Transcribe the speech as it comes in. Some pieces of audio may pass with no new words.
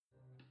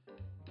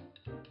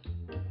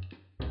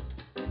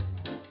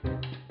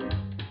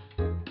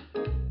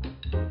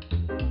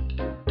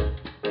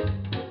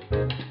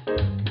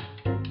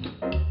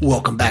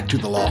Welcome back to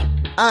The Law.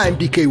 I'm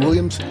DK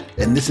Williams,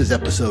 and this is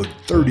episode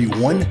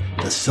 31,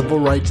 the Civil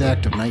Rights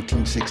Act of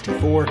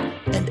 1964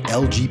 and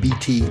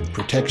LGBT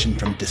protection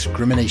from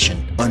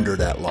discrimination under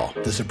that law.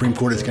 The Supreme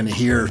Court is going to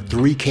hear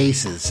 3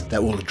 cases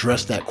that will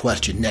address that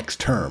question next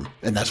term,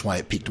 and that's why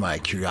it piqued my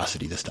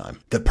curiosity this time.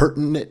 The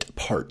pertinent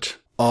part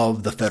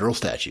of the federal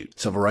statute,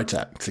 Civil Rights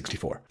Act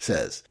 64,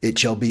 says, "It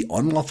shall be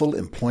unlawful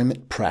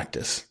employment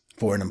practice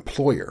for an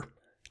employer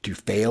to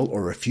fail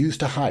or refuse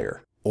to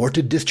hire or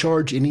to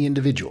discharge any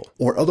individual,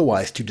 or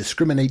otherwise to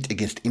discriminate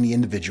against any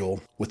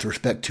individual with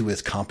respect to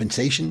his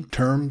compensation,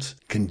 terms,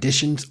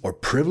 conditions, or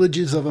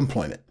privileges of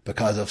employment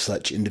because of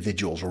such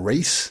individual's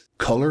race,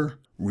 color,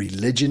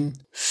 religion,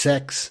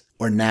 sex,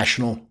 or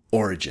national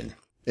origin."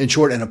 In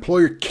short, an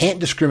employer can't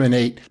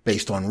discriminate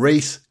based on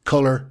race,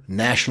 color,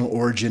 national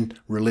origin,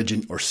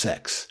 religion, or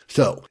sex.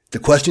 So, the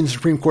question the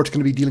Supreme Court's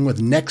going to be dealing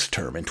with next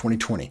term in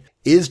 2020,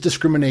 is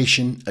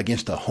discrimination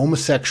against a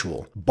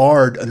homosexual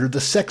barred under the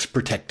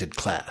sex-protected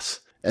class?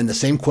 And the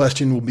same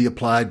question will be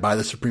applied by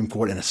the Supreme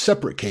Court in a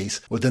separate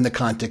case within the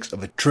context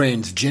of a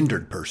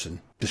transgendered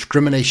person.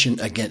 Discrimination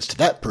against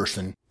that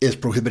person is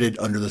prohibited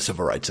under the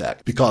Civil Rights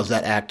Act because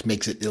that act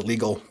makes it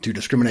illegal to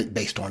discriminate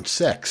based on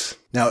sex.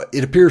 Now,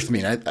 it appears to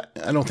me, and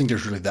I don't think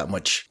there's really that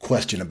much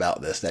question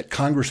about this, that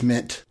Congress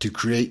meant to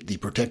create the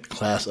protected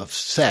class of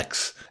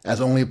sex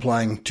as only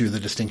applying to the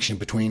distinction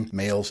between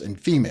males and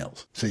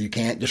females. So you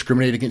can't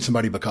discriminate against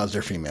somebody because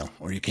they're female,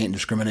 or you can't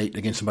discriminate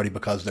against somebody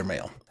because they're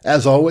male.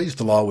 As always,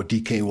 The Law with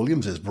DK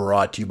Williams is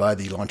brought to you by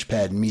the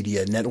Launchpad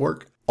Media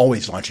Network.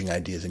 Always launching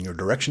ideas in your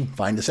direction.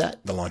 Find us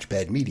at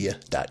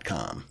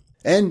thelaunchpadmedia.com.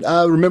 And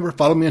remember,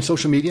 follow me on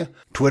social media,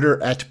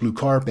 Twitter at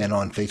BlueCarp and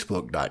on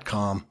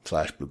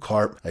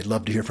Facebook.com/BlueCarp. I'd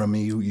love to hear from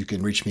you. You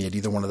can reach me at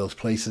either one of those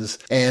places.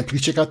 And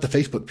please check out the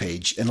Facebook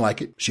page and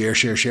like it. Share.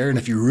 And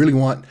if you really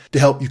want to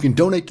help, you can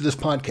donate to this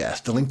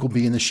podcast. The link will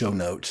be in the show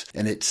notes.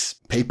 And it's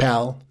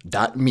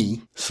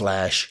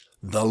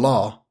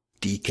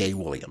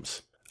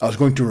paypal.me/thelawdkwilliams. I was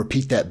going to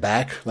repeat that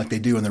back like they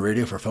do on the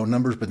radio for phone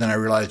numbers, but then I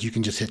realized you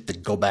can just hit the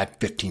go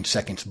back 15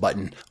 seconds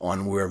button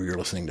on wherever you're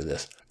listening to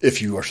this,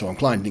 if you are so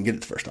inclined and didn't get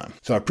it the first time.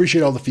 So I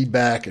appreciate all the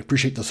feedback. I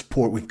appreciate the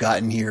support we've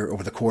gotten here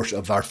over the course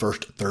of our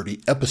first 30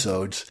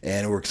 episodes,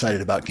 and we're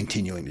excited about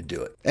continuing to do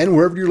it. And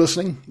wherever you're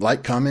listening,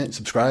 like, comment,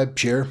 subscribe,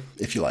 share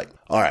if you like.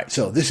 All right,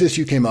 so this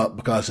issue came up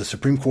because the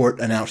Supreme Court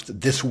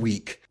announced this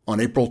week on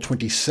April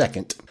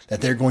 22nd that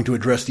they're going to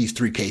address these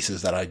 3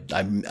 cases that I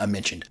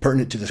mentioned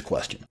pertinent to this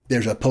question.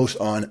 There's a post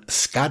on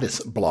SCOTUS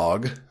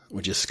blog,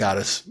 which is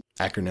SCOTUS,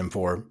 acronym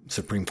for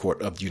Supreme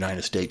Court of the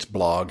United States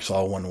blog. It's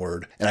all one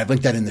word. And I've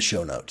linked that in the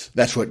show notes.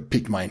 That's what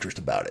piqued my interest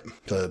about it.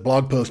 So the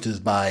blog post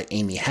is by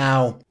Amy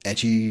Howe, and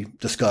she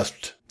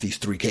discussed these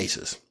 3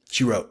 cases.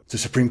 She wrote, "The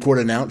Supreme Court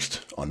announced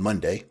on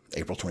Monday,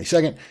 April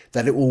 22nd,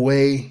 that it will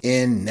weigh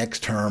in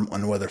next term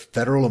on whether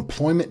federal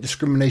employment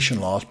discrimination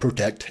laws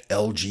protect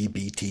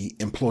LGBT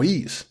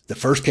employees. The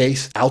first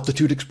case,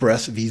 Altitude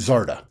Express v.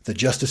 Zarda. The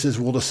justices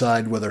will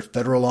decide whether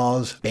federal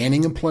laws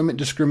banning employment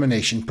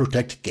discrimination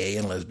protect gay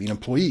and lesbian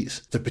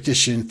employees. The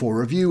petition for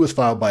review was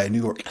filed by a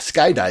New York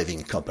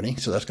skydiving company,"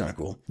 so that's kind of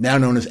cool, "now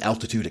known as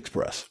Altitude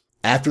Express,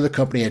 after the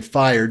company had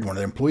fired one of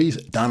their employees,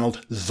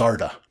 Donald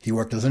Zarda. He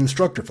worked as an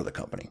instructor for the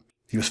company.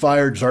 He was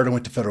fired. Zarda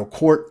went to federal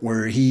court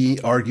where he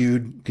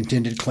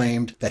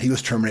claimed that he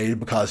was terminated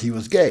because he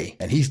was gay.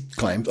 And he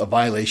claims a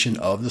violation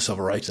of the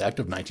Civil Rights Act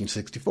of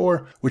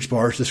 1964, which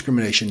bars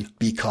discrimination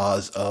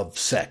because of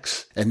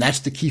sex. And that's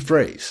the key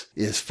phrase.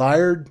 Is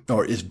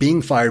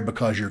being fired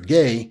because you're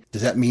gay,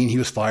 does that mean he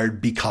was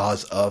fired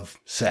because of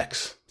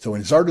sex? So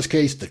in Zarda's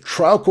case, the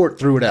trial court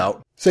threw it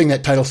out, saying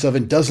that Title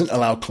VII doesn't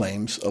allow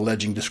claims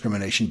alleging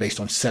discrimination based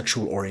on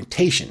sexual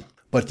orientation.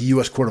 But the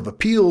U.S. Court of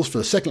Appeals for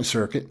the Second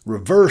Circuit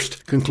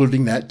reversed,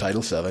 concluding that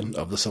Title VII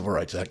of the Civil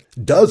Rights Act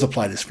does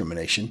apply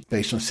discrimination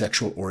based on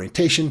sexual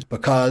orientation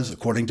because,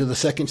 according to the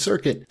Second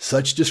Circuit,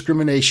 such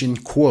discrimination,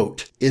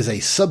 quote, is a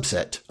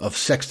subset of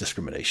sex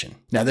discrimination.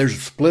 Now, there's a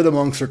split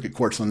among circuit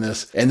courts on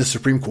this, and the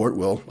Supreme Court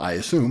will, I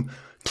assume,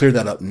 clear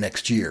that up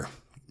next year.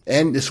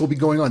 And this will be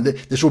going on.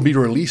 This will be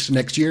released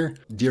next year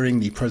during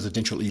the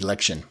presidential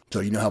election. So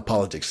you know how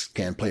politics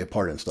can play a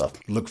part in stuff.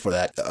 Look for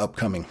that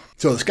upcoming.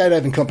 So the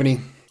skydiving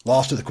company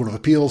lost to the Court of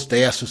Appeals.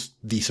 They asked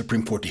the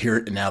Supreme Court to hear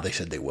it, and now they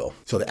said they will.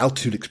 So the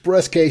Altitude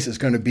Express case is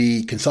going to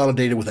be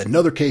consolidated with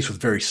another case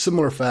with very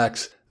similar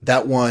facts.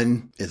 That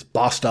one is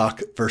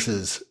Bostock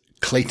versus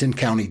Clayton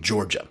County,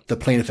 Georgia. The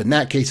plaintiff in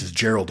that case is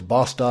Gerald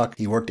Bostock.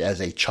 He worked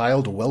as a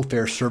child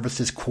welfare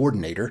services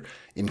coordinator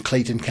in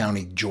Clayton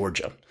County,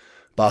 Georgia.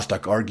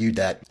 Bostock argued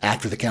that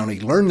after the county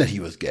learned that he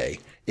was gay,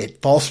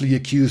 it falsely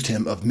accused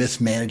him of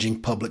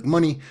mismanaging public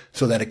money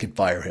so that it could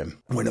fire him,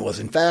 when it was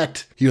in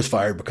fact, he was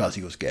fired because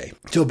he was gay.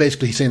 So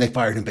basically he's saying they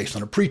fired him based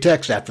on a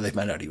pretext after they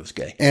found out he was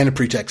gay. And a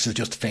pretext is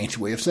just a fancy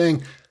way of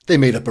saying They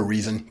made up a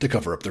reason to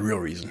cover up the real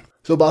reason.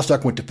 So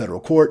Bostock went to federal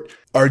court,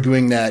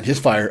 arguing that his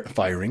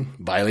firing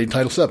violated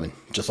Title VII,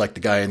 just like the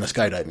guy in the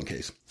skydiving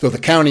case. So the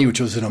county,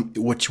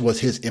 which was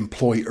his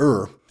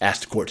employer,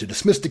 asked the court to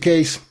dismiss the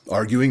case,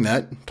 arguing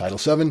that Title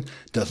VII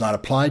does not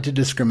apply to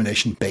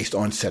discrimination based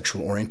on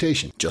sexual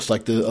orientation, just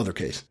like the other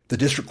case. The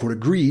district court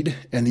agreed,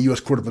 and the U.S.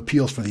 Court of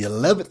Appeals for the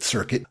 11th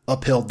Circuit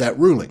upheld that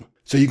ruling.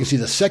 So you can see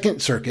the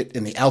Second Circuit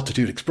in the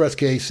Altitude Express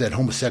case said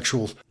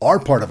homosexuals are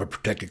part of a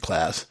protected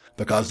class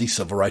because the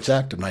Civil Rights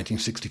Act of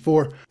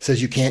 1964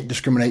 says you can't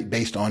discriminate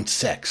based on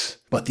sex.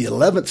 But the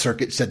 11th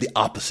Circuit said the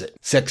opposite.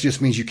 Sex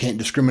just means you can't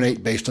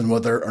discriminate based on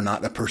whether or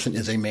not a person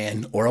is a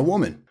man or a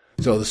woman.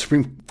 So the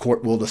Supreme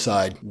Court will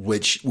decide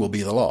which will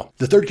be the law.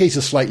 The third case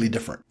is slightly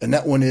different, and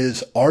that one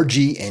is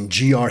R.G. and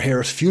G.R.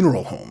 Harris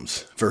Funeral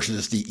Homes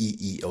versus the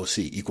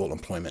EEOC, Equal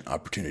Employment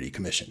Opportunity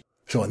Commission.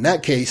 So in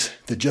that case,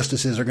 the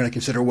justices are going to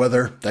consider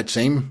whether that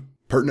same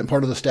pertinent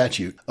part of the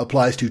statute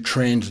applies to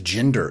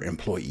transgender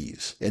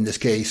employees. In this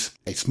case,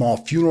 a small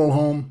funeral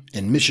home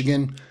in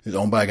Michigan is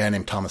owned by a guy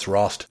named Thomas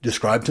Rost,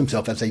 described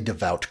himself as a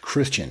devout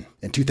Christian.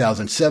 In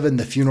 2007,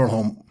 the funeral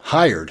home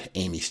hired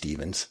Amy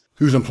Stevens,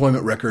 whose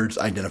employment records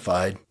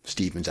identified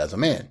Stevens as a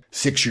man.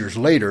 6 years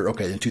later,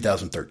 in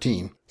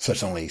 2013, so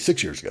that's only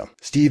 6 years ago,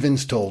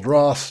 Stevens told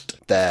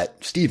Rost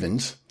that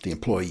Stevens, the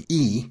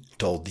employee,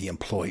 told the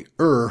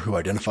employer, who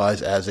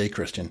identifies as a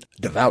Christian,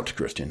 devout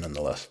Christian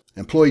nonetheless.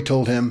 Employee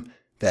told him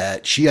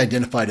that she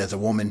identified as a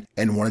woman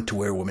and wanted to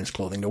wear women's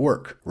clothing to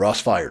work.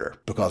 Ross fired her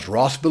because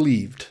Ross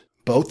believed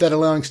both that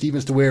allowing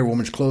Stevens to wear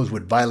women's clothes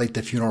would violate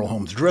the funeral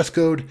home's dress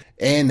code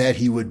and that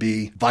he would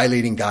be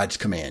violating God's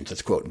commands.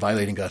 That's quote,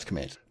 violating God's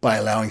commands by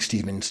allowing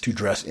Stevens to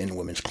dress in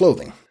women's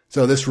clothing.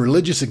 So this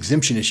religious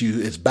exemption issue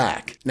is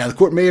back. Now, the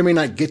court may or may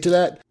not get to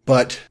that,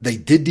 but they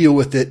did deal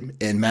with it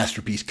in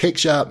Masterpiece Cake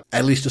Shop.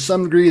 At least to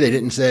some degree, they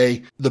didn't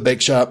say the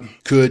bake shop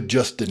could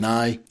just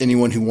deny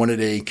anyone who wanted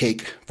a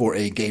cake for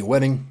a gay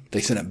wedding.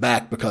 They sent it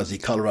back because the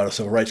Colorado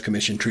Civil Rights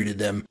Commission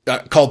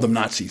called them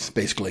Nazis,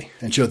 basically,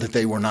 and showed that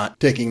they were not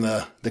taking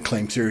the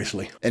claim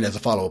seriously. And as a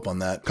follow-up on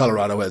that,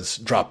 Colorado has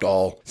dropped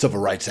all civil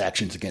rights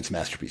actions against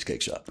Masterpiece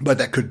Cake Shop. But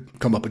that could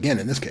come up again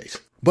in this case.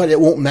 But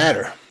it won't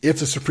matter if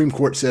the Supreme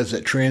Court says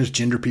that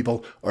transgender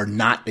people are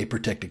not a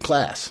protected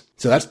class.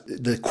 So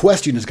the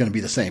question is going to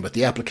be the same, but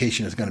the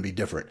application is going to be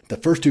different. The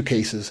first two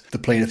cases, the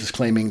plaintiff is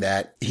claiming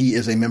that he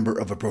is a member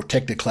of a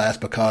protected class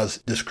because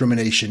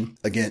discrimination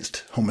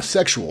against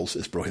homosexuals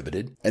is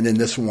prohibited. And then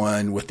this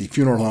one with the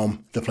funeral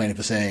home, the plaintiff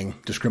is saying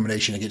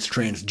discrimination against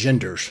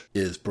transgenders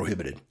is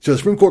prohibited. So the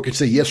Supreme Court could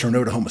say yes or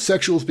no to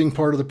homosexuals being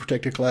part of the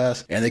protected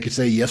class, and they could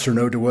say yes or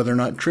no to whether or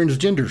not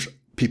transgenders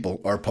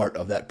people are part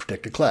of that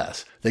protected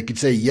class. They could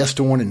say yes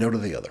to one and no to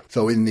the other.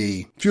 So in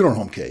the funeral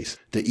home case,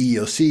 the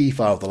EEOC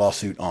filed the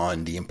lawsuit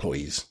on the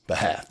employees'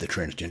 behalf, the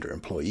transgender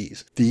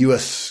employees. The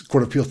U.S.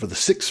 Court of Appeals for the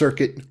Sixth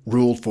Circuit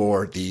ruled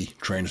for the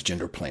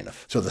transgender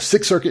plaintiff. So the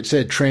Sixth Circuit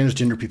said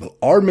transgender people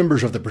are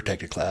members of the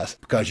protected class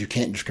because you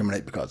can't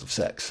discriminate because of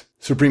sex.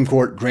 Supreme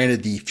Court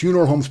granted the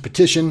funeral home's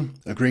petition,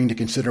 agreeing to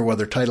consider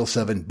whether Title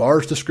VII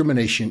bars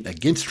discrimination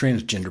against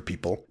transgender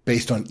people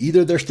based on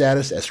either their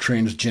status as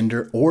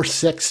transgender or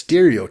sex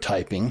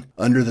stereotyping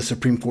under the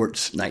Supreme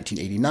Court's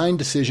 1989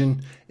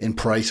 decision in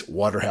Price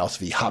Waterhouse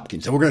v.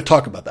 Hopkins. And we're going to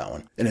talk about that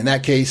one. And in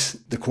that case,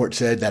 the court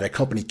said that a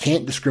company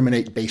can't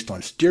discriminate based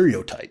on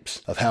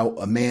stereotypes of how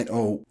a man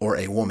or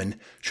a woman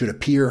should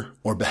appear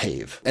or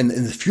behave. And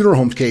in the funeral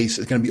home's case,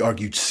 it's going to be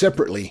argued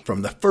separately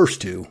from the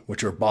first two,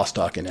 which are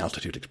Bostock and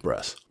Altitude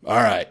Express. All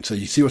right, so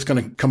you see what's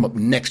going to come up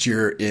next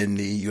year in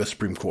the U.S.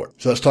 Supreme Court.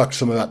 So let's talk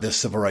some about this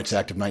Civil Rights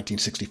Act of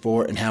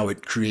 1964 and how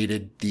it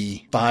created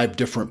the 5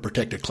 different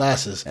protected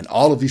classes. And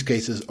all of these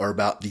cases are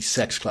about the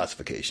sex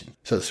classification.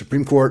 So the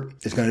Supreme Court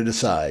is going to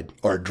decide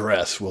or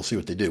address, we'll see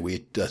what they do.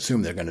 We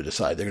assume they're going to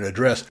decide. They're going to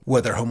address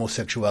whether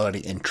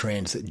homosexuality and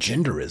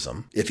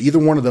transgenderism, if either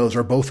one of those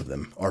or both of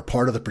them, are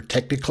part of the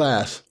protected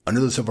class under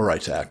the Civil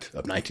Rights Act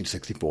of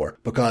 1964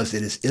 because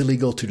it is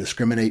illegal to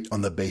discriminate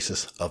on the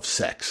basis of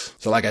sex.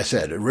 So like I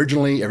said,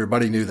 originally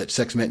everybody knew that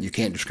sex meant you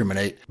can't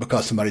discriminate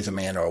because somebody's a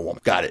man or a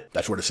woman. Got it.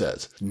 That's what it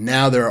says.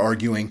 Now they're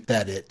arguing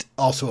that it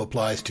also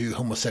applies to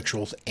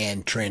homosexuals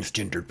and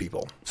transgendered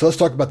people. So let's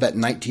talk about that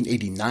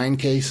 1989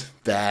 case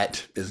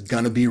that is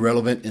going to be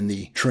relevant in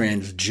the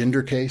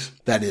transgender case.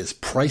 That is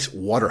Price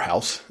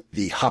Waterhouse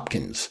v.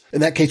 Hopkins.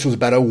 And that case was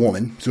about a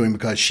woman suing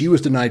because she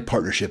was denied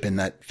partnership in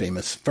that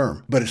famous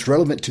firm. But it's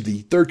relevant to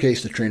the third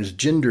case, the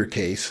transgender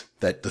case,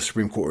 that the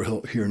Supreme Court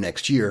will hear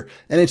next year.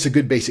 And it's a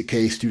good basic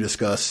case to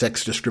discuss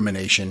sex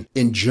discrimination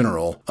in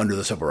general under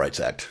the Civil Rights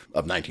Act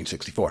of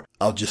 1964.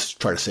 I'll just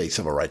try to say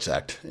Civil Rights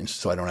Act,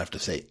 so I don't have to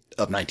say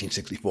of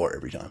 1964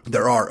 every time.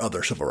 There are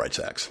other civil rights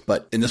acts,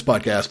 but in this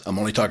podcast, I'm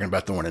only talking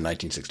about the one in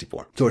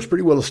 1964. So it's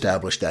pretty well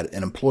established that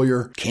an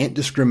employer can't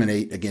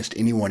discriminate against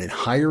anyone in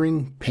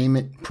hiring,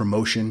 payment,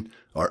 promotion,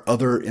 or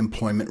other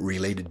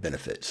employment-related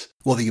benefits.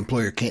 Well, the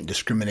employer can't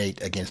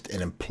discriminate against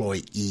an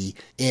employee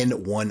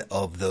in one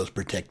of those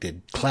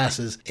protected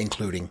classes,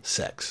 including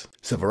sex.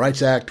 Civil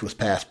Rights Act was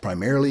passed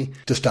primarily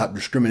to stop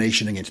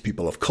discrimination against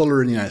people of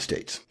color in the United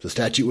States. The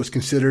statute was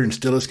considered and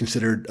still is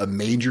considered a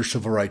major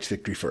civil rights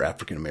victory for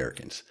African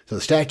Americans. So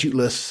the statute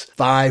lists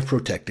 5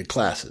 protected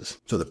classes.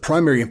 So the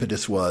primary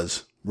impetus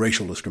was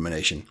racial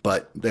discrimination,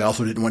 but they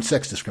also didn't want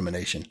sex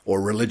discrimination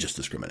or religious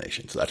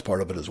discrimination. So that's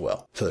part of it as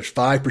well. So there's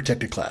 5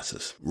 protected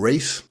classes: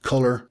 race,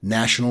 color,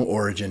 national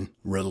origin,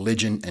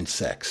 religion, and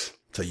sex.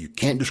 So you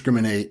can't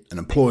discriminate, an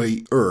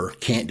employer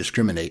can't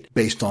discriminate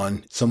based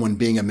on someone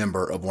being a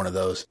member of one of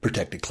those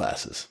protected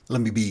classes. Let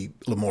me be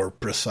a little more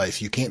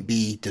precise. You can't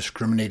be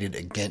discriminated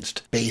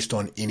against based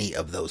on any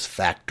of those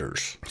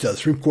factors. So the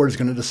Supreme Court is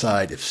going to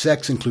decide if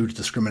sex includes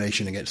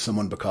discrimination against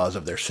someone because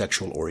of their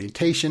sexual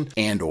orientation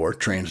and or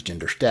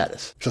transgender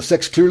status. So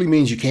sex clearly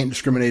means you can't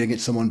discriminate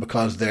against someone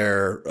because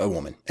they're a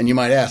woman. And you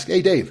might ask,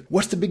 hey Dave,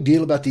 what's the big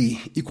deal about the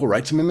Equal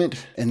Rights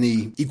Amendment and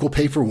the Equal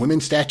Pay for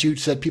Women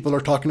statutes that people are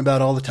talking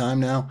about all the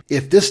time now?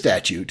 If this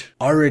statute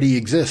already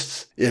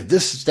exists, if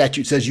this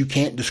statute says you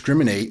can't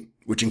discriminate,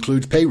 which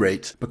includes pay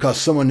rates, because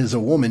someone is a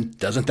woman,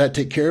 doesn't that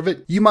take care of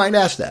it? You might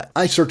ask that.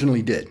 I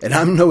certainly did. And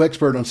I'm no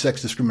expert on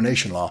sex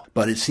discrimination law,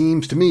 but it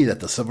seems to me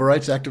that the Civil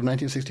Rights Act of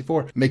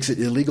 1964 makes it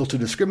illegal to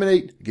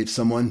discriminate against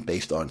someone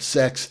based on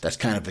sex. That's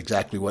kind of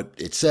exactly what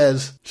it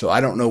says. So I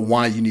don't know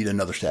why you need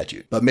another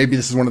statute. But maybe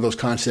this is one of those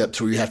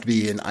concepts where you have to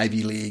be an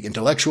Ivy League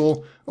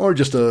intellectual or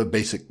just a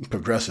basic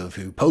progressive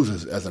who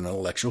poses as an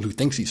intellectual who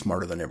thinks he's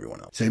smarter than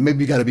everyone else. So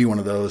maybe you got to be one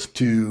of those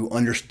to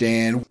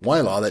understand why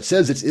law that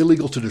says it's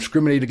illegal to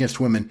discriminate against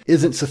women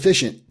isn't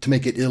sufficient to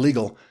make it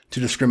illegal to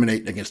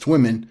discriminate against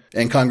women,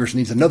 and Congress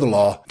needs another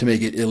law to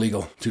make it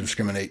illegal to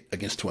discriminate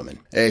against women.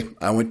 Hey,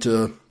 I went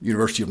to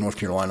University of North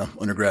Carolina,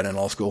 undergrad and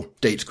law school,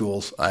 state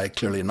schools. I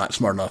clearly am not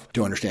smart enough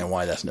to understand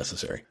why that's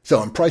necessary.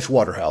 So in Price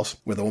Waterhouse,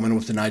 where the woman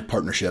was denied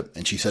partnership,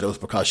 and she said it was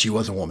because she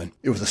was a woman,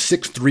 it was a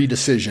 6-3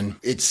 decision.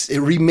 It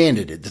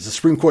remanded it. The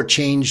Supreme Court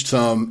changed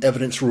some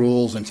evidence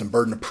rules and some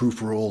burden of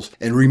proof rules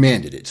and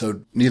remanded it.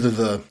 So neither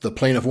the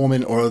plaintiff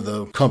woman or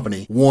the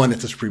company won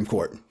at the Supreme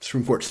Court. The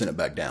Supreme Court sent it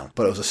back down.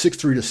 But it was a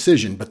 6-3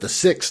 decision, but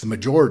the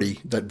majority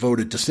that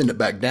voted to send it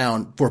back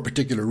down for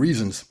particular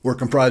reasons were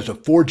comprised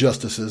of 4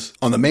 justices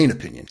on the main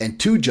opinion and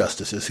 2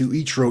 justices who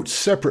each wrote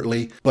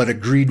separately but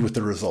agreed with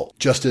the result.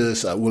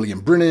 Justice William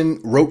Brennan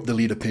wrote the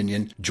lead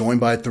opinion, joined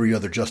by 3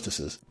 other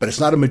justices. But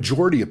it's not a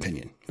majority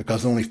opinion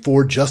because only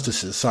 4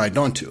 justices signed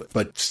on to it.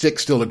 But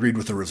 6 still agreed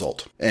with the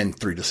result, and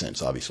 3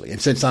 dissents, obviously.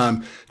 And since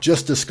I'm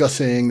just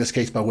discussing this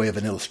case by way of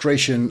an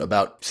illustration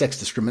about sex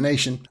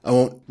discrimination, I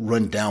won't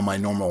run down my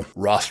normal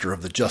roster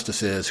of the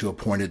justices who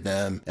appointed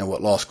them and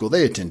what law school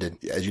they attended.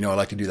 As you know, I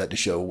like to do that to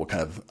show what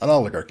kind of an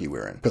oligarchy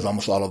we're in, because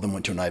almost all of them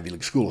went to an Ivy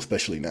League school,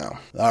 especially now.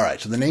 All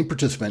right, so the named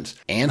participants: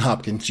 Ann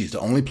Hopkins. She's the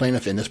only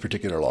plaintiff in this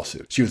particular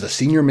lawsuit. She was a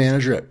senior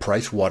manager at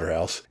Price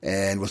Waterhouse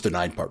and was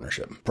denied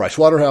partnership. Price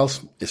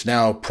Waterhouse is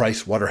now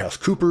Price Waterhouse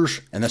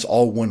Coopers, and that's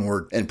all one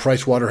word. And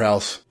Price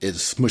Waterhouse is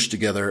smushed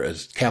together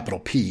as capital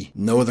P,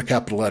 no other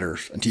capital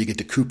letters until you get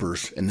to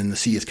Coopers, and then the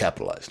C is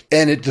capitalized.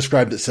 And it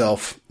described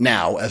itself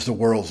now as the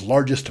world's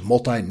largest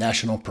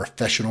multinational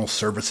professional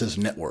services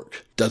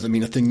network. Doesn't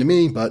mean a thing to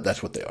me, but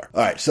that's what they are.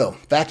 All right, so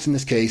facts in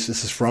this case.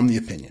 This is from the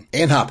opinion.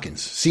 Ann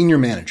Hopkins, senior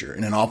manager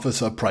in an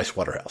office of Price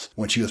Waterhouse,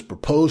 when she was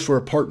proposed for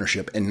a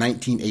partnership in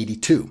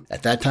 1982.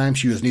 At that time,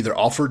 she was neither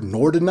offered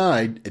nor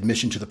denied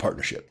admission to the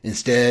partnership.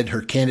 Instead,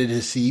 her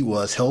candidacy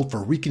was held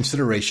for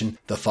reconsideration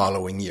the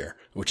following year,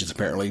 which is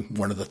apparently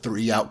one of the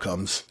 3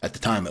 outcomes, at the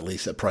time at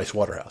least, at Price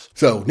Waterhouse.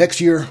 So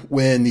next year,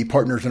 when the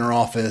partners in her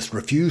office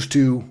refused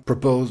to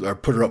propose or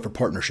put her up for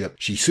partnership,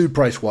 she sued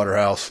Price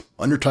Waterhouse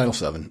under Title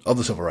VII of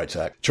the Civil Rights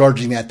Act,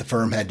 charging that the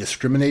firm had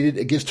discriminated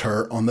against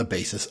her on the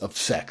basis of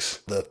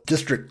sex. The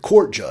district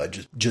court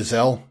judge,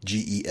 Giselle,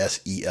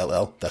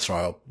 G-E-S-E-L-L, that's how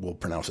I will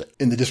pronounce it,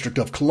 in the District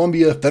of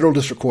Columbia, Federal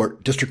District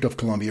Court, District of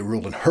Columbia,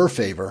 ruled in her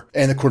favor,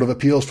 and the Court of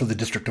Appeals for the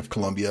District of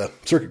Columbia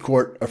Circuit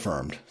Court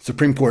affirmed.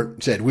 Supreme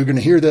Court said, we're going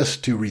to hear this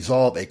to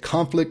resolve a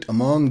conflict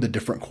among the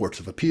different courts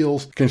of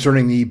appeals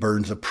concerning the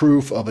burdens of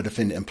proof of a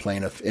defendant and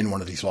plaintiff in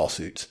one of these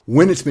lawsuits,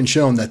 when it's been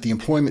shown that the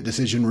employment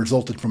decision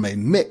resulted from a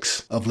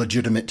mix of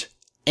legitimate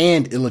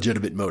and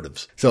illegitimate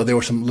motives. So there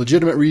were some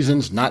legitimate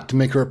reasons not to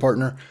make her a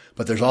partner,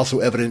 but there's also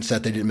evidence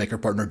that they didn't make her a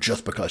partner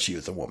just because she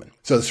was a woman.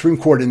 So the Supreme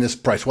Court in this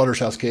Price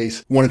Waterhouse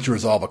case wanted to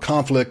resolve a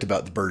conflict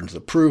about the burdens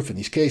of proof in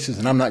these cases,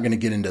 and I'm not going to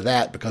get into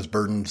that because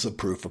burdens of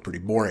proof are pretty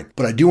boring.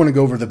 But I do want to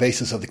go over the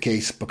basis of the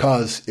case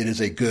because it is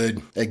a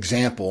good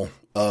example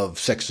of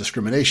sex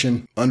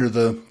discrimination under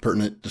the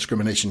pertinent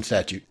discrimination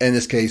statute. And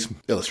this case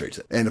illustrates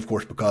it. And of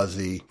course, because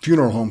the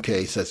funeral home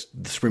case that's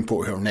the Supreme Court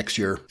will hear next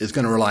year is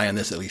going to rely on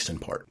this, at least in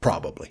part,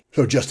 probably.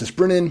 So Justice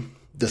Brennan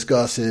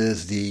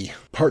discusses the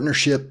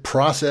partnership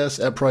process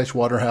at Price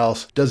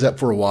Waterhouse, does that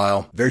for a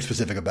while, very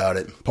specific about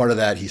it. Part of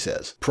that, he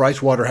says,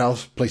 Price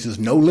Waterhouse places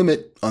no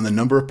limit on the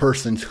number of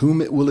persons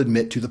whom it will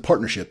admit to the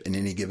partnership in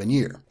any given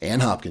year.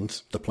 Ann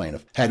Hopkins, the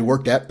plaintiff, had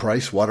worked at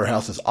Price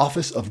Waterhouse's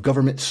Office of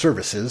Government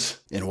Services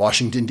in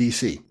Washington,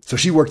 D.C. So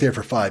she worked there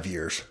for 5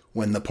 years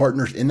when the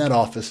partners in that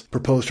office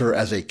proposed her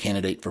as a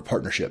candidate for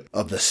partnership.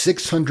 Of the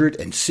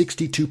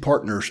 662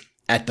 partners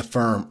at the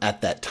firm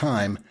at that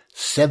time,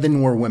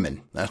 7 were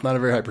women. That's not a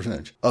very high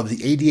percentage. Of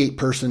the 88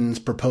 persons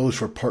proposed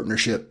for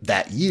partnership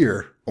that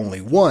year,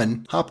 only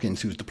one,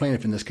 Hopkins, who's the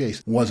plaintiff in this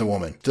case, was a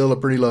woman. Still a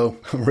pretty low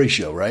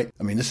ratio, right?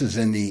 I mean, this is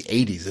in the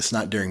 80s. It's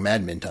not during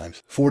Mad Men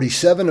times.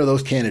 47 of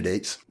those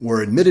candidates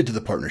were admitted to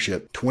the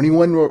partnership.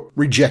 21 were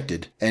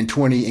rejected, and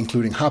 20,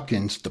 including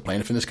Hopkins, the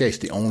plaintiff in this case,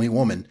 the only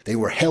woman, they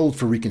were held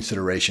for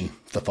reconsideration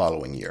the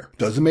following year.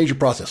 So it's a major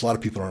process. A lot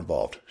of people are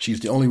involved. She's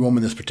the only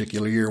woman this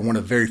particular year, one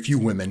of very few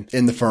women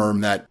in the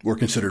firm that were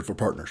considered for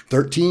partners.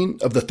 13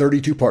 of the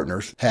 32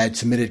 partners had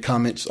submitted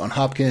comments on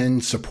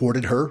Hopkins,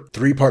 supported her.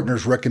 3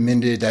 partners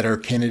recommended that her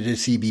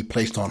candidacy be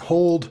placed on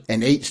hold,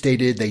 and 8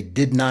 stated they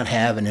did not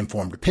have an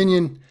informed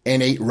opinion,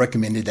 and 8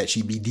 recommended that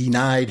she be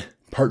denied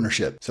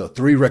partnership. So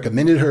 3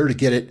 recommended her to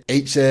get it,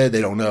 8 said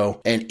they don't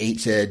know, and 8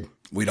 said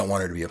we don't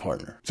want her to be a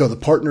partner. So the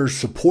partners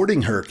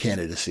supporting her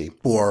candidacy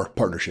for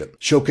partnership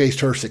showcased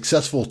her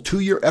successful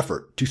 2-year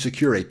effort to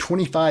secure a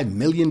 $25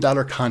 million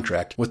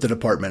contract with the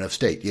Department of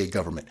State, the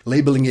government,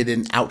 labeling it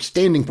an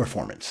outstanding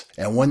performance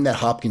and one that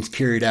Hopkins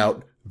carried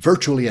out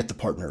virtually at the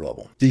partner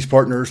level. These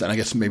partners, and I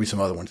guess maybe some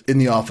other ones, in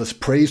the office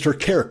praised her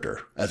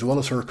character as well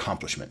as her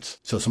accomplishments.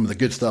 So some of the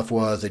good stuff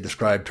was they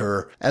described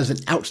her as an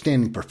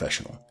outstanding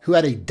professional who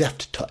had a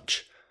deft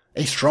touch,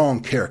 a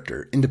strong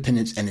character,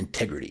 independence, and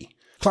integrity.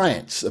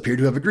 Clients appear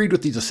to have agreed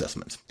with these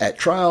assessments. At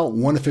trial,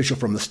 one official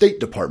from the State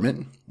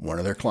Department, one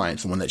of their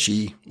clients, the one that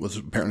she was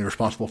apparently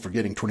responsible for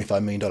getting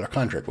 $25 million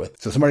contract with.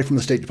 So somebody from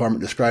the State Department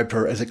described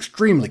her as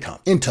extremely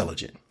competent,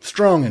 intelligent,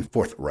 strong and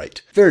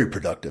forthright, very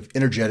productive,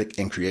 energetic,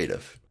 and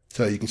creative.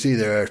 So you can see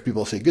there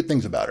people say good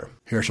things about her.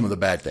 Here are some of the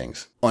bad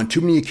things. On too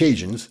many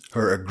occasions,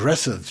 her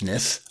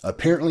aggressiveness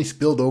apparently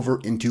spilled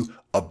over into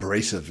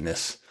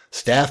abrasiveness.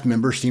 Staff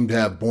members seem to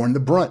have borne the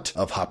brunt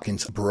of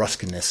Hopkins'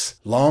 brusqueness.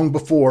 Long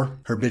before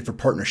her bid for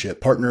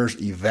partnership,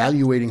 partners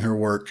evaluating her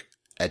work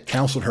had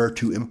counseled her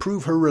to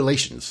improve her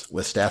relations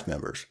with staff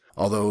members.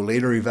 Although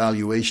later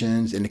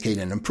evaluations indicate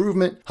an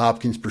improvement,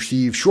 Hopkins'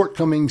 perceived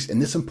shortcomings in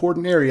this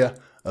important area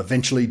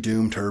eventually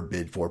doomed her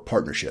bid for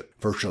partnership.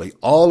 Virtually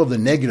all of the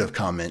negative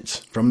comments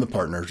from the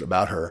partners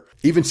about her,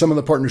 even some of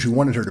the partners who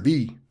wanted her to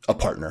be a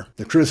partner,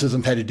 the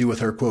criticism had to do with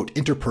her, quote,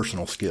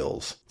 interpersonal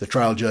skills. The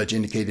trial judge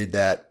indicated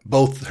that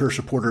both her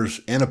supporters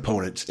and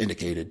opponents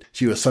indicated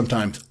she was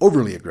sometimes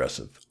overly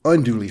aggressive,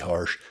 unduly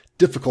harsh,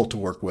 difficult to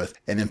work with,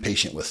 and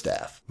impatient with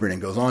staff. Brennan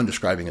goes on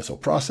describing this whole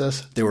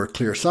process. There were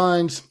clear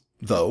signs,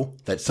 though,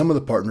 that some of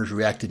the partners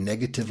reacted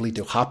negatively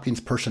to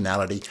Hopkins'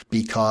 personality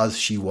because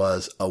she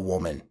was a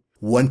woman.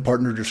 One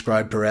partner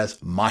described her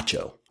as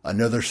macho.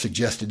 Another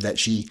suggested that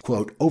she,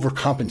 quote,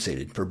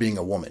 overcompensated for being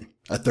a woman.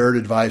 A third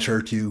advised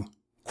her to,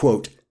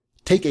 quote,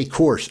 take a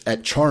course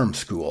at charm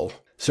school.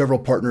 Several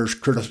partners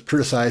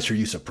criticized her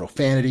use of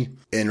profanity.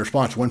 In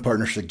response, one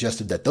partner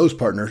suggested that those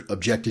partners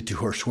objected to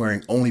her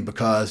swearing only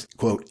because,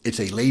 quote, it's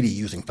a lady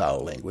using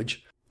foul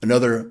language.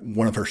 Another,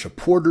 one of her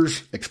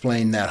supporters,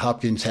 explained that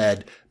Hopkins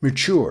had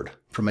matured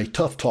from a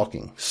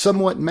tough-talking,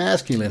 somewhat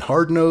masculine,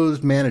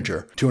 hard-nosed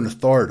manager to an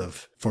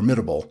authoritative,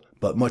 formidable,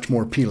 but much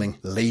more appealing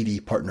lady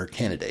partner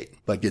candidate.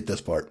 But get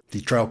this part.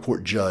 The trial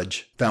court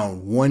judge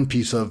found one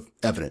piece of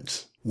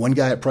evidence. One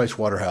guy at Price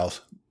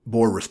Waterhouse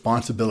bore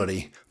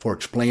responsibility for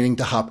explaining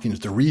to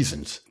Hopkins the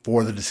reasons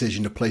for the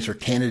decision to place her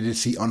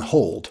candidacy on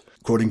hold.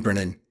 Quoting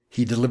Brennan,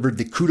 he delivered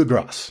the coup de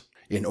grace.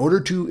 In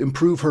order to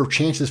improve her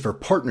chances for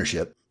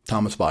partnership,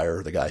 Thomas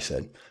Beyer, the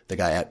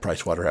guy at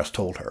Price Waterhouse,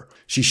 told her,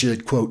 she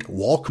should, quote,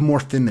 walk more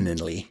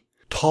femininely,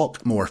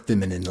 talk more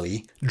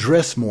femininely,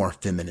 dress more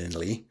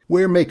femininely,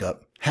 wear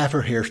makeup, have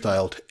her hair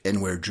styled,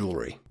 and wear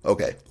jewelry.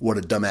 Okay, what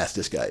a dumbass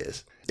this guy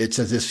is. It's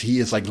as if he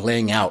is like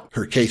laying out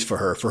her case for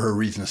her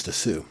reasons to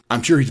sue.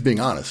 I'm sure he's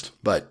being honest,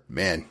 but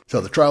man. So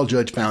the trial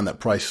judge found that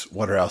Price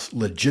Waterhouse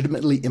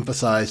legitimately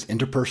emphasized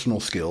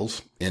interpersonal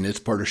skills in its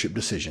partnership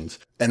decisions,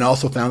 and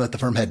also found that the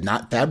firm had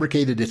not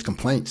fabricated its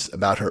complaints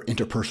about her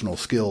interpersonal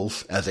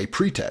skills as a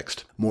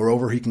pretext.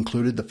 Moreover, he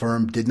concluded the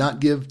firm did not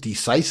give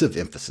decisive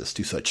emphasis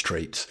to such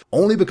traits,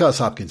 only because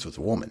Hopkins was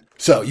a woman.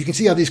 So you can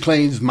see how these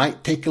claims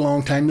might take a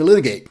long time to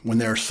litigate when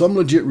there are some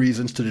legit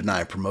reasons to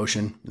deny a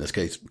promotion, in this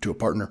case to a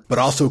partner, but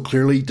also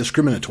clearly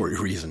discriminatory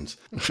reasons,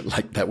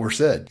 like that were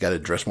said. Got to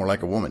dress more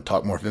like a woman,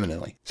 talk more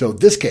femininely. So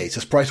this case,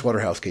 this Price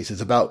Waterhouse case,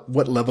 is about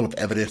what level of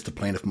evidence the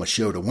plaintiff must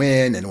show to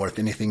win, and what, if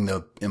anything,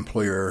 the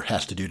employer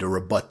has to do to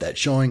rebut that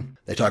showing.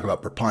 They talk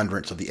about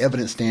preponderance of the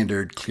evidence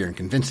standard, clear and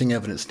convincing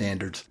evidence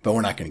standards, but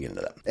we're not going to get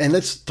into that. And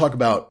let's talk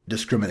about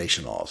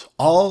discrimination laws.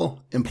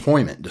 All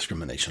employment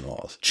discrimination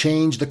laws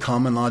change the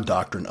common law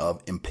doctrine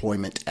of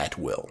employment at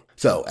will.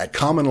 So at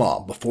common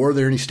law, before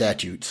there are any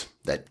statutes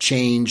that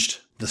changed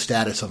the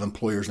status of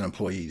employers and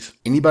employees.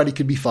 Anybody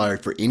could be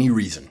fired for any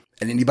reason,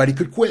 and anybody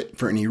could quit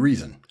for any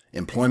reason.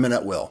 Employment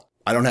at will.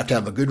 I don't have to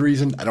have a good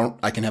reason.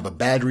 I can have a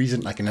bad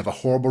reason. I can have a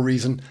horrible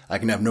reason. I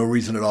can have no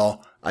reason at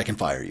all. I can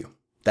fire you.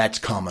 That's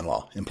common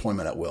law,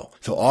 employment at will.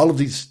 So all of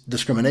these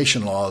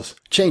discrimination laws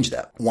change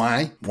that.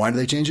 Why? Why do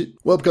they change it?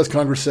 Well, because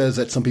Congress says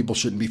that some people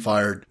shouldn't be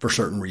fired for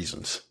certain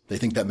reasons. They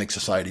think that makes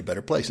society a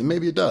better place, and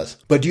maybe it does.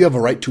 But do you have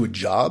a right to a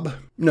job?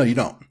 No, you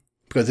don't.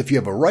 Because if you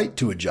have a right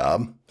to a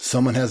job,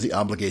 someone has the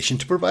obligation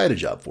to provide a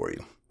job for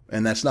you.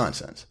 And that's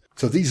nonsense.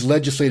 So these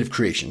legislative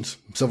creations,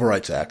 Civil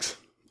Rights Acts,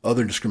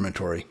 other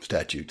discriminatory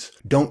statutes,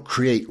 don't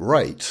create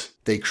rights.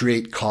 They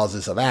create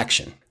causes of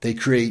action. They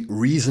create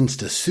reasons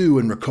to sue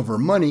and recover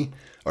money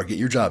or get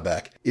your job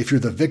back if you're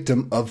the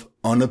victim of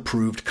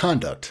unapproved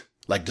conduct,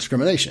 like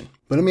discrimination.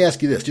 But let me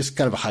ask you this, just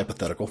kind of a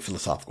hypothetical,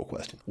 philosophical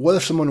question. What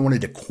if someone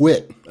wanted to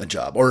quit a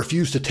job or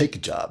refused to take a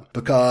job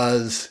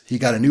because he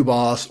got a new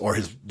boss or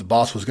the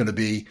boss was going to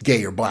be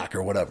gay or black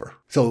or whatever?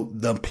 So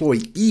the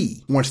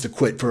employee wants to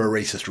quit for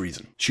a racist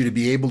reason. Should he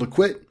be able to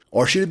quit?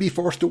 Or should it be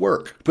forced to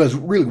work? Because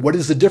really, what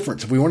is the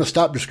difference? If we want to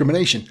stop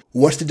discrimination,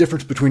 what's the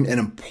difference between an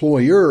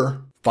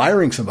employer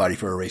firing somebody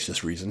for a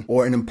racist reason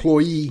or an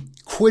employee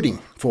quitting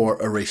for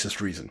a racist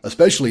reason?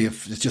 Especially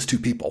if it's just two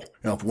people.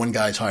 If one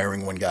guy's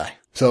hiring one guy.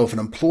 So if an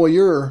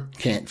employer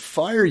can't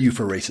fire you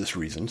for racist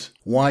reasons,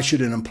 why should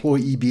an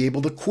employee be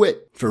able to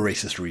quit for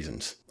racist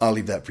reasons? I'll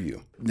leave that for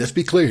you. Let's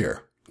be clear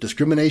here.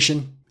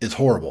 Discrimination is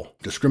horrible.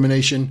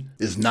 Discrimination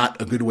is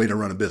not a good way to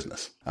run a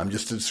business. I'm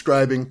just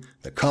describing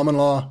the common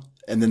law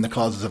and then the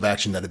causes of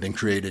action that have been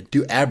created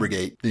to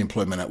abrogate the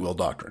employment at will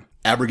doctrine.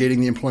 Abrogating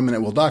the employment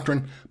at will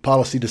doctrine,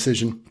 policy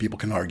decision, people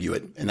can argue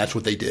it. And that's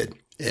what they did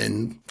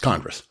in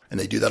Congress. And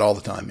they do that all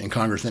the time in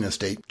Congress and in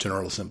state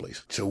general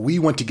assemblies. So we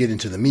want to get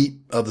into the meat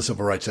of the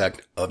Civil Rights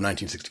Act of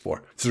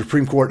 1964. The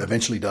Supreme Court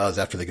eventually does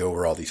after they go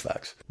over all these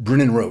facts.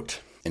 Brennan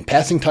wrote, in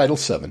passing Title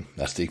VII,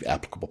 that's the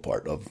applicable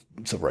part of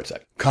the Civil Rights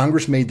Act,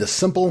 Congress made the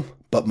simple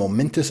but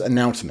momentous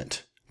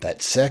announcement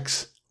that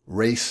sex,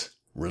 race,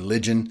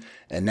 religion,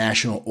 and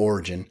national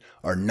origin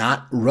are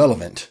not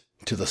relevant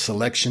to the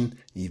selection,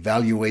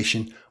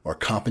 evaluation, or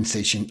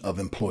compensation of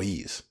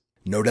employees.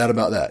 No doubt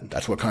about that.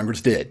 That's what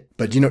Congress did.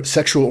 But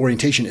sexual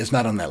orientation is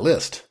not on that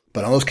list.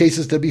 But on those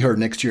cases to be heard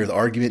next year, the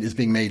argument is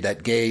being made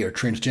that gay or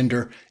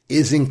transgender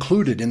is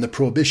included in the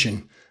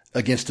prohibition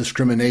against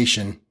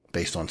discrimination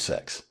based on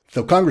sex.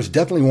 So Congress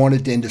definitely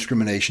wanted to end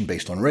discrimination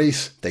based on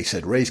race. They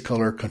said race,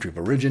 color, country of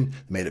origin.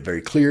 They made it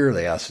very clear.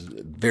 They asked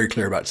very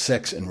clear about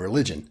sex and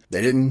religion.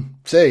 They didn't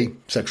say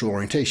sexual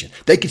orientation.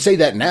 They could say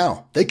that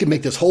now. They could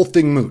make this whole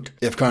thing moot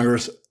if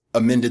Congress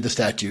amended the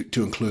statute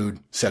to include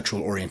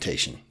sexual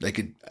orientation. They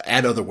could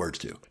add other words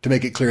to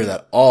make it clear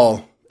that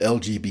all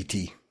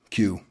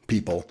LGBTQ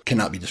people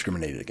cannot be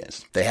discriminated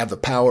against. They have the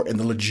power and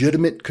the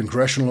legitimate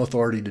congressional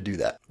authority to do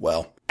that.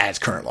 Well, as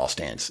current law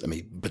stands. Let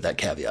me put that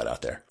caveat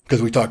out there.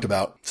 Because we talked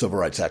about Civil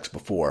Rights Acts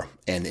before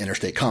and the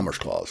Interstate Commerce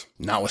Clause.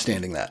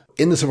 Notwithstanding that,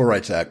 in the Civil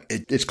Rights Act,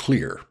 it's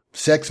clear.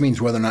 Sex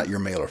means whether or not you're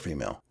male or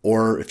female.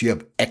 Or if you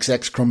have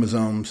XX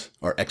chromosomes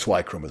or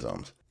XY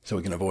chromosomes. So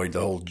we can avoid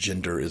the whole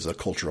gender is a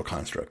cultural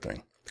construct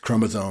thing.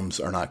 Chromosomes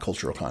are not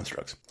cultural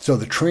constructs. So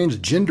the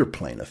transgender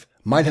plaintiff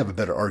might have a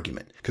better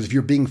argument. Because if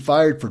you're being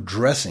fired for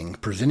dressing,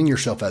 presenting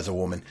yourself as a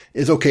woman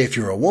is okay if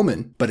you're a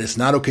woman, but it's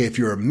not okay if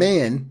you're a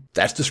man.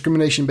 That's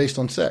discrimination based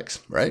on sex,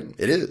 right?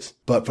 It is.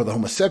 But for the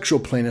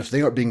homosexual plaintiffs,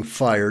 they aren't being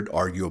fired,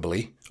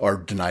 arguably, or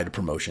denied a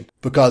promotion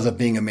because of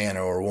being a man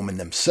or a woman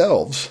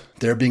themselves.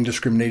 They're being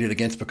discriminated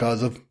against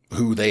because of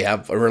who they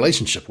have a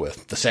relationship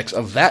with, the sex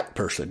of that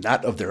person,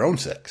 not of their own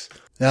sex.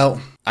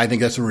 Now, I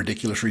think that's a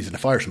ridiculous reason to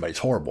fire somebody. It's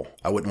horrible.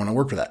 I wouldn't want to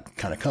work for that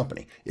kind of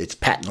company. It's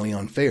patently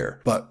unfair.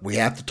 But we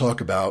have to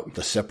talk about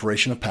the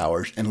separation of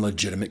powers and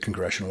legitimate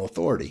congressional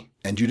authority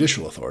and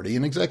judicial authority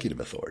and executive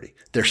authority.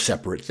 They're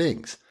separate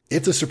things.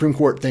 If the Supreme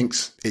Court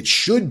thinks it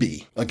should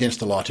be against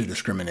the law to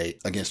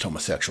discriminate against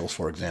homosexuals,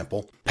 for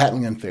example,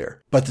 patently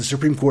unfair. But the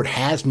Supreme Court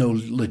has no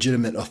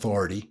legitimate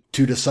authority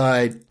to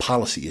decide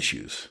policy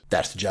issues.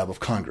 That's the job of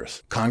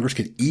Congress. Congress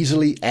could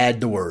easily add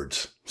the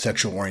words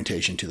sexual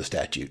orientation to the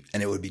statute,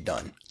 and it would be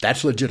done.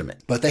 That's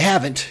legitimate. But they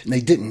haven't, and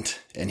they didn't.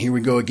 And here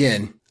we go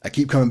again. I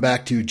keep coming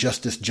back to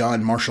Justice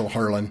John Marshall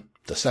Harlan,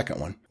 the second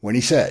one, when he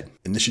said,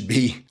 and this should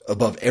be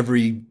above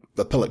every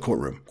appellate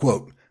courtroom,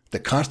 quote, "The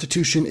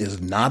Constitution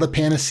is not a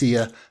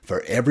panacea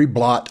for every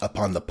blot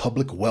upon the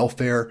public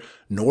welfare,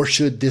 nor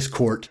should this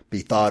court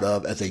be thought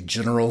of as a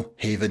general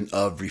haven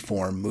of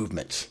reform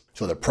movements."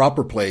 So the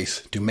proper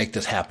place to make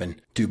this happen,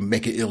 to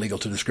make it illegal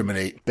to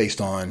discriminate based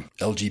on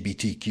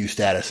LGBTQ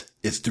status,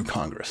 is through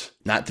Congress,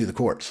 not through the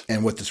courts.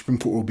 And what the Supreme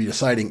Court will be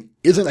deciding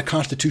isn't a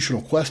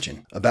constitutional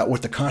question about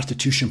what the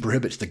Constitution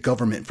prohibits the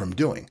government from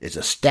doing. It's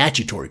a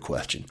statutory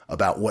question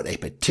about what a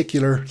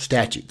particular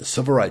statute, the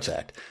Civil Rights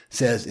Act,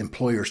 says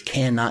employers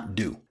cannot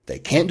do. They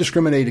can't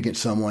discriminate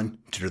against someone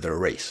due to their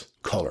race,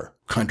 color,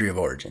 country of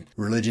origin,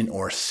 religion,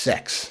 or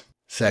sex.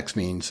 Sex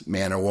means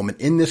man or woman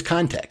in this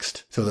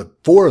context. So the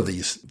four of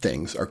these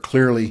things are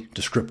clearly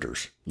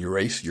descriptors. Your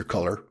race, your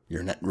color,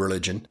 your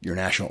religion, your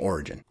national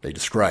origin. They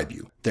describe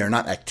you. They're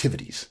not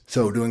activities.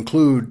 So to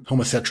include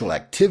homosexual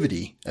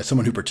activity as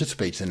someone who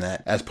participates in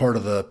that as part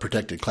of the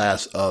protected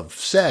class of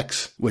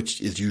sex, which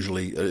is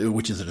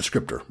a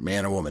descriptor,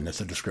 man or woman,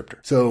 that's a descriptor.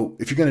 So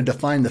if you're going to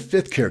define the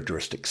fifth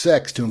characteristic,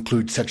 sex, to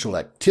include sexual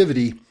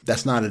activity,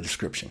 that's not a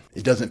description.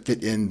 It doesn't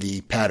fit in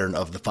the pattern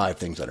of the 5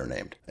 things that are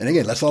named. And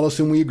again, let's all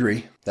assume we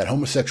agree that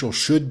homosexuals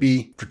should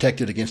be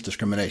protected against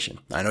discrimination.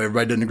 I know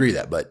everybody doesn't agree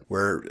that, but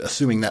we're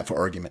assuming that for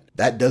argument.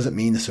 That doesn't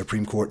mean the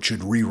Supreme Court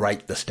should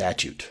rewrite the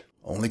statute.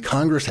 Only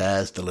Congress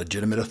has the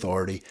legitimate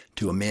authority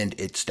to amend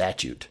its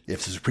statute.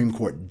 If the Supreme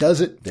Court does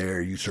it,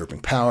 they're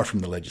usurping power from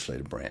the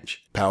legislative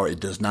branch, power it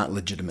does not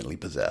legitimately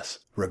possess.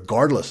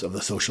 Regardless of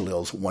the social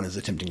ills one is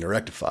attempting to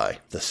rectify,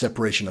 the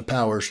separation of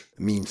powers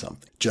means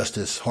something.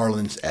 Justice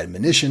Harlan's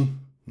admonition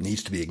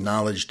needs to be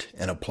acknowledged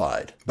and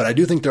applied. But I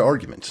do think there are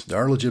arguments. There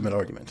are legitimate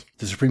arguments.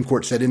 The Supreme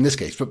Court said in this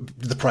case,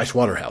 the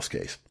Price-Waterhouse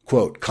case,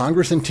 quote,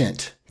 Congress'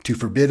 intent to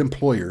forbid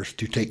employers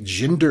to take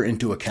gender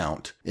into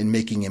account in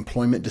making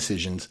employment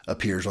decisions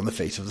appears on the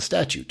face of the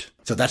statute.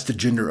 So that's the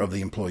gender of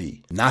the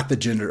employee, not the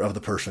gender of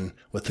the person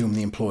with whom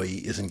the employee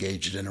is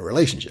engaged in a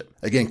relationship.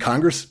 Again,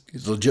 Congress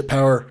has legit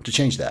power to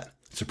change that.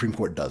 The Supreme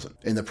Court doesn't.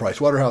 In the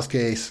Price-Waterhouse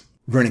case,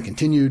 Brennan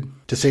continued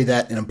to say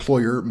that an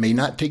employer may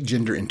not take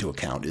gender into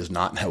account is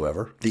not,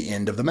 however, the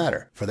end of the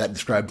matter, for that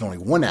describes only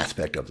one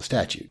aspect of the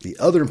statute. The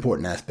other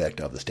important aspect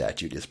of the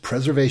statute is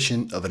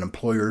preservation of an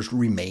employer's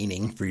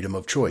remaining freedom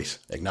of choice,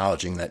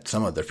 acknowledging that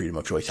some of their freedom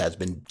of choice has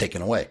been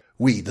taken away.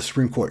 We, the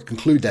Supreme Court,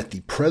 conclude that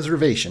the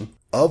preservation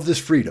of this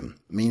freedom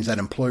means that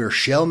employer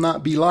shall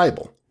not be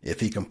liable if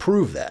he can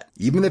prove that.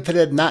 Even if it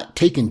had not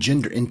taken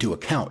gender into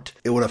account,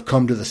 it would have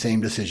come to the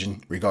same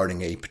decision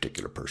regarding a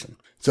particular person.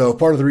 So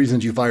part of the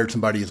reasons you fired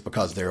somebody is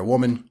because they're a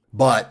woman,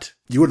 but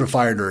you wouldn't have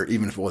fired her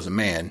even if it was a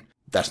man.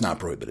 That's not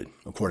prohibited,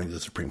 according to the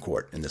Supreme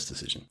Court in this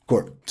decision. The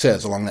court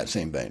says along that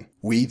same vein,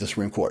 we, the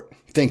Supreme Court,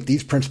 think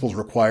these principles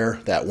require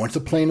that once a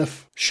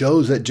plaintiff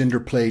shows that gender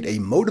played a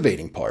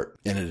motivating part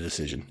in a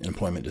decision, an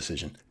employment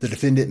decision, the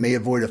defendant may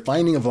avoid a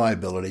finding of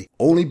liability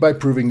only by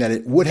proving that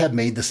it would have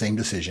made the same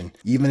decision,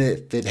 even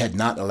if it had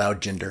not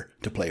allowed gender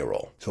to play a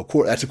role. So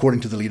that's according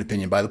to the lead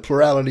opinion by the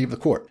plurality of the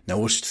court. Now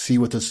we'll see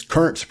what this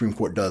current Supreme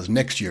Court does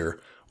next year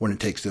when it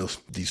takes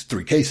these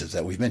 3 cases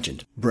that we've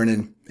mentioned.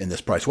 Brennan, in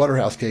this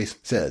Price-Waterhouse case,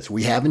 says,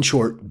 we have in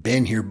short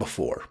been here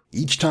before.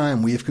 Each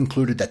time we have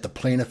concluded that the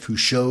plaintiff who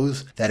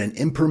shows that an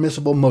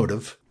impermissible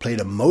motive played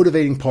a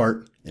motivating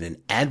part in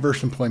an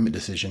adverse employment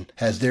decision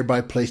has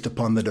thereby placed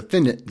upon the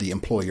defendant, the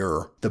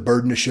employer, the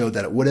burden to show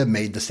that it would have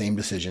made the same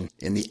decision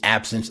in the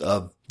absence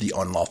of the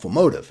unlawful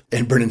motive.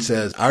 And Brennan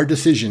says, our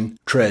decision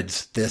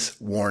treads this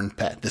well-worn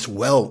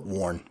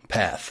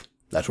path.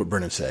 That's what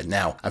Brennan said.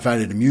 Now, I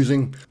find it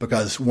amusing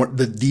because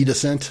the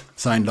dissent,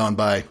 signed on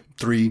by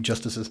 3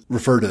 justices,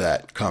 refer to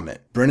that comment.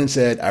 Brennan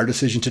said, our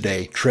decision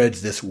today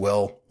treads this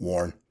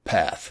well-worn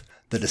path.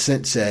 The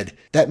dissent said,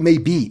 that may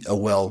be a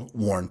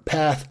well-worn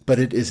path, but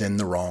it is in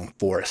the wrong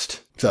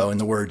forest. So in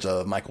the words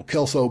of Michael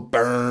Kelso,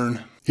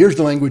 burn. Here's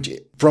the language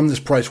from this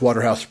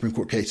Price-Waterhouse Supreme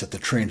Court case that the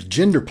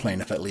transgender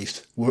plaintiff, at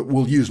least,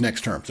 will use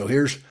next term. So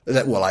here's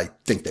that. Well, I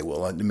think they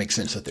will. It makes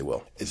sense that they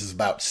will. This is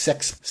about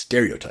sex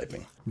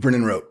stereotyping.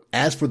 Brennan wrote,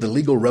 as for the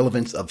legal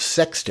relevance of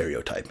sex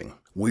stereotyping,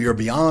 we are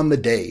beyond the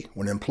day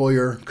when an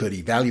employer could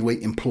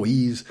evaluate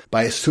employees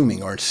by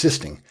assuming or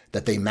insisting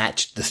that they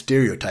matched the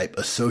stereotype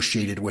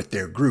associated with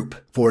their group.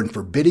 For in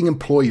forbidding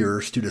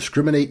employers to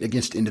discriminate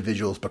against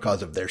individuals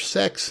because of their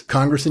sex,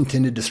 Congress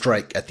intended to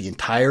strike at the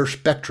entire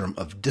spectrum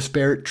of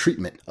disparate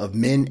treatment of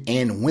men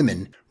and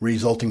women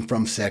resulting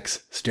from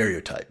sex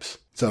stereotypes.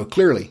 So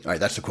clearly, all right,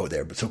 that's the quote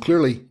there, but so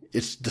clearly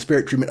it's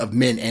disparate treatment of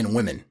men and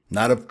women,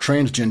 not of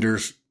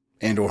transgenders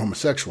and or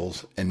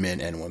homosexuals and men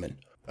and women.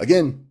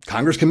 Again,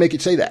 Congress can make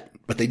it say that,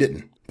 but they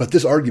didn't. But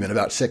this argument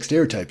about sex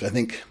stereotypes, I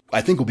think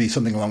will be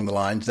something along the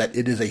lines that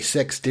it is a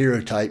sex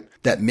stereotype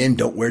that men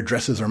don't wear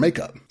dresses or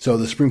makeup. So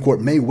the Supreme Court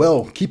may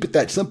well keep it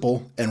that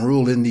simple and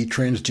rule in the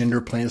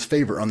transgender plaintiff's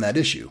favor on that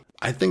issue.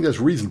 I think that's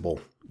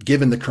reasonable,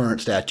 given the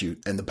current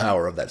statute and the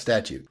power of that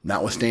statute,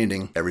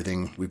 notwithstanding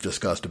everything we've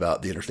discussed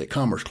about the Interstate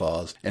Commerce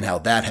Clause and how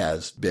that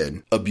has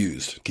been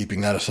abused,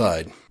 keeping that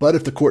aside. But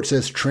if the court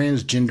says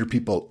transgender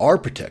people are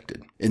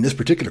protected, in this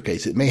particular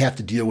case, it may have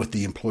to deal with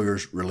the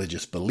employer's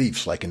religious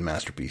beliefs, like in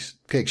Masterpiece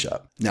Cake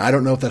Shop. Now, I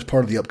don't know if that's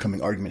part of the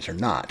upcoming arguments or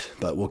not,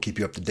 but we'll keep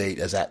you up to date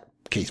as that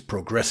case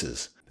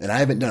progresses. And I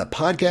haven't done a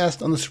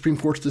podcast on the Supreme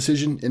Court's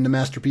decision in the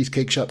Masterpiece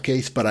Cake Shop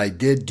case, but I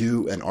did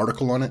do an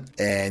article on it,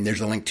 and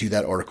there's a link to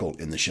that article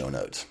in the show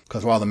notes.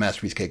 Because while the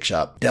Masterpiece Cake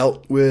Shop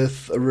dealt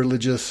with a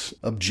religious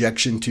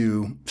objection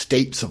to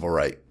state civil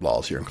rights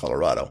laws here in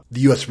Colorado,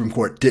 the U.S. Supreme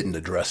Court didn't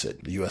address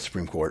it. The U.S.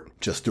 Supreme Court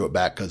just threw it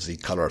back because the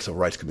Colorado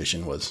Civil Rights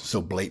Commission was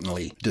so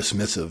blatantly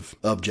dismissive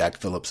of Jack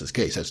Phillips's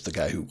case. That's the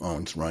guy who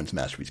runs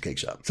Masterpiece Cake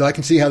Shop. So I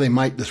can see how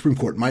the Supreme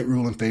Court might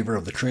rule in favor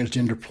of the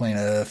transgender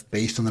plaintiff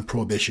based on the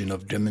prohibition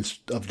of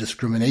of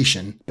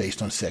discrimination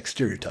based on sex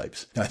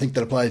stereotypes. Now, I think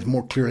that applies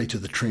more clearly to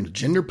the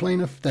transgender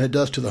plaintiff than it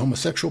does to the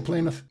homosexual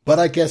plaintiff. But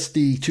I guess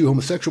the two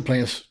homosexual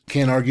plaintiffs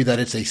can argue that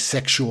it's a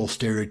sexual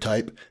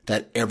stereotype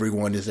that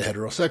everyone is a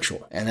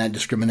heterosexual, and that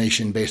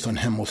discrimination based on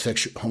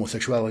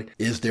homosexuality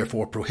is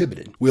therefore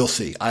prohibited. We'll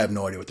see. I have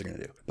no idea what they're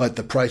going to do. But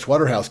the Price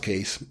Waterhouse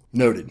case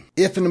noted,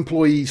 if an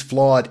employee's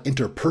flawed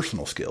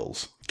interpersonal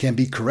skills can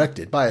be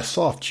corrected by a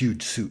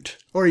soft-hued suit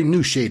or a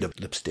new shade of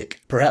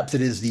lipstick, perhaps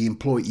it is the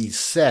employee's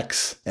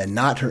sex and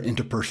not her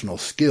interpersonal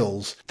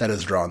skills that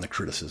has drawn the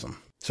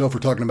criticism. So if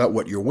we're talking about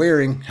what you're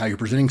wearing, how you're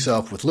presenting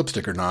yourself with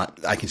lipstick or not,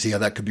 I can see how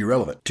that could be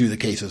relevant to the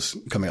cases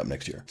coming up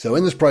next year. So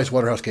in this Price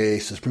Waterhouse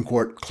case, the Supreme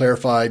Court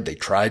they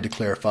tried to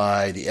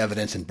clarify the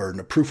evidence and burden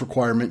of proof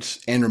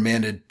requirements and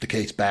remanded the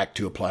case back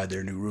to apply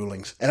their new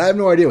rulings. And I have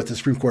no idea what the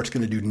Supreme Court's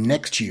going to do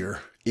next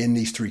year in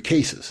these three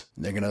cases.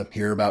 They're going to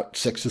hear about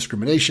sex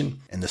discrimination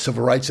and the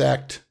Civil Rights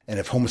Act, and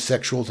if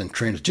homosexuals and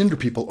transgender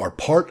people are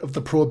part of the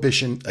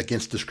prohibition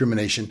against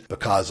discrimination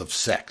because of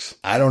sex.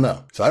 I don't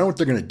know. So I don't know what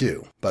they're going to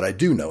do, but I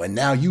do know, and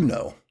now you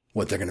know,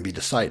 what they're going to be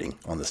deciding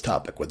on this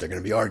topic, what they're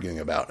going to be arguing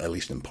about, at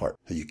least in part.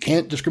 So you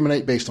can't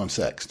discriminate based on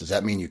sex. Does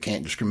that mean you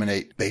can't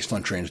discriminate based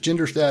on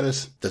transgender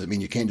status? Does it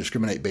mean you can't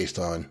discriminate based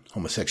on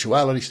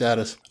homosexuality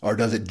status? Or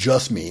does it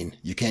just mean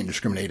you can't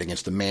discriminate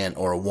against a man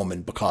or a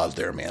woman because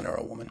they're a man or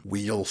a woman?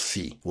 We'll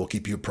see. We'll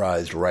keep you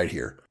apprised right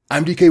here.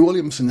 I'm DK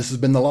Williams, and this has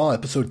been The Law,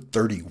 episode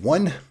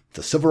 31,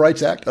 the Civil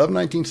Rights Act of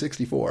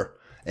 1964.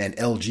 And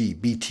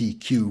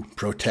LGBTQ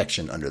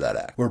protection under that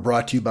act. We're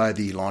brought to you by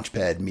the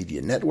Launchpad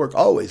Media Network,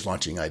 always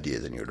launching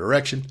ideas in your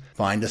direction.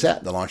 Find us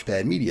at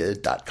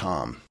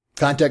thelaunchpadmedia.com.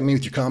 Contact me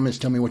with your comments.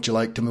 Tell me what you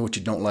like. Tell me what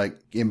you don't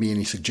like. Give me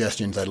any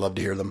suggestions. I'd love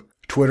to hear them.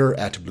 Twitter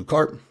at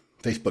BlueCarp,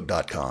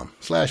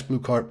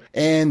 Facebook.com/BlueCarp,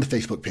 and the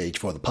Facebook page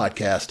for the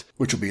podcast,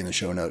 which will be in the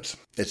show notes.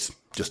 It's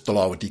just The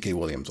Law with DK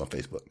Williams on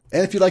Facebook.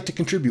 And if you'd like to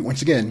contribute,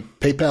 once again,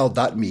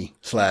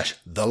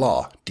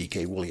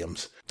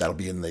 paypal.me/TheLawDKWilliams. That'll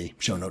be in the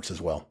show notes as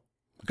well.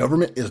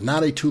 Government is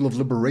not a tool of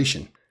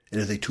liberation. It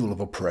is a tool of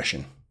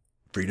oppression.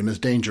 Freedom is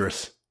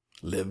dangerous.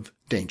 Live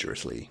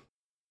dangerously.